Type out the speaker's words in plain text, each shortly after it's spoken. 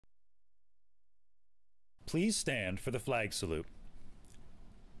Please stand for the flag salute.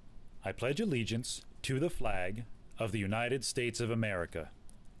 I pledge allegiance to the flag of the United States of America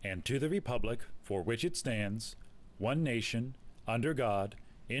and to the republic for which it stands, one nation, under God,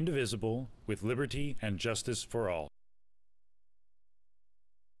 indivisible, with liberty and justice for all.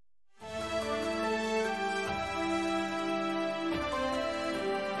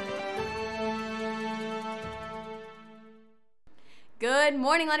 Good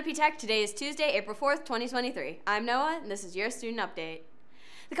morning, Lenape Tech. Today is Tuesday, April 4th, 2023. I'm Noah, and this is your student update.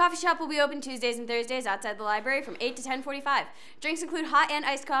 The coffee shop will be open Tuesdays and Thursdays outside the library from 8 to 10:45. Drinks include hot and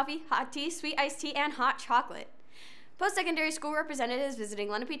iced coffee, hot tea, sweet iced tea, and hot chocolate. Post-secondary school representatives visiting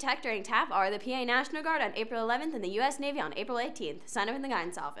Lenape Tech during TAP are the PA National Guard on April 11th and the U.S. Navy on April 18th. Sign up in the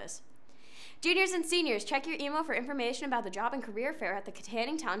guidance office. Juniors and seniors, check your email for information about the job and career fair at the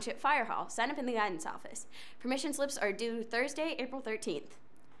Katanning Township Fire Hall. Sign up in the guidance office. Permission slips are due Thursday, April 13th.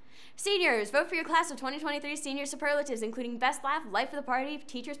 Seniors, vote for your class of 2023 senior superlatives, including best laugh, life of the party,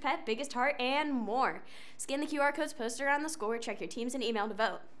 teacher's pet, biggest heart, and more. Scan the QR codes posted around the school or check your teams and email to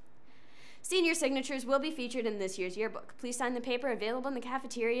vote. Senior signatures will be featured in this year's yearbook. Please sign the paper available in the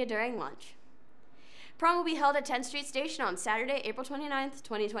cafeteria during lunch. Prom will be held at 10th Street Station on Saturday, April 29th,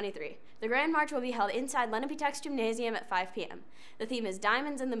 2023. The Grand March will be held inside Lenape Tech's Gymnasium at 5 p.m. The theme is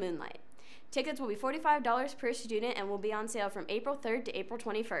Diamonds in the Moonlight. Tickets will be $45 per student and will be on sale from April 3rd to April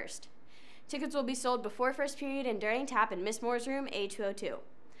 21st. Tickets will be sold before first period and during TAP in Miss Moore's room, A202.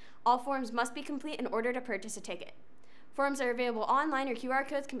 All forms must be complete in order to purchase a ticket. Forms are available online or QR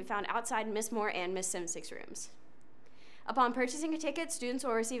codes can be found outside Miss Moore and Miss Simsick's rooms. Upon purchasing a ticket, students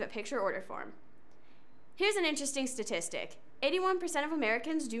will receive a picture order form. Here's an interesting statistic. 81% of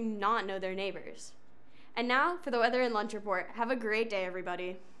Americans do not know their neighbors. And now for the weather and lunch report. Have a great day,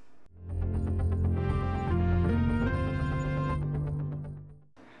 everybody.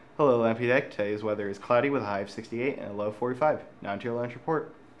 Hello, Lenape Tech. Today's weather is cloudy with a high of 68 and a low of 45. Now to your lunch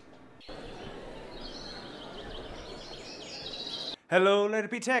report. Hello,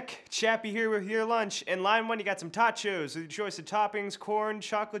 Lenape Tech. Chappie here with your lunch. In line 1, you got some tachos with your choice of toppings, corn,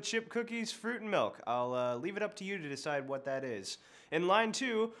 chocolate chip cookies, fruit, and milk. I'll leave it up to you to decide what that is. In line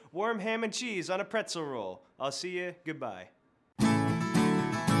 2, warm ham and cheese on a pretzel roll. I'll see you. Goodbye.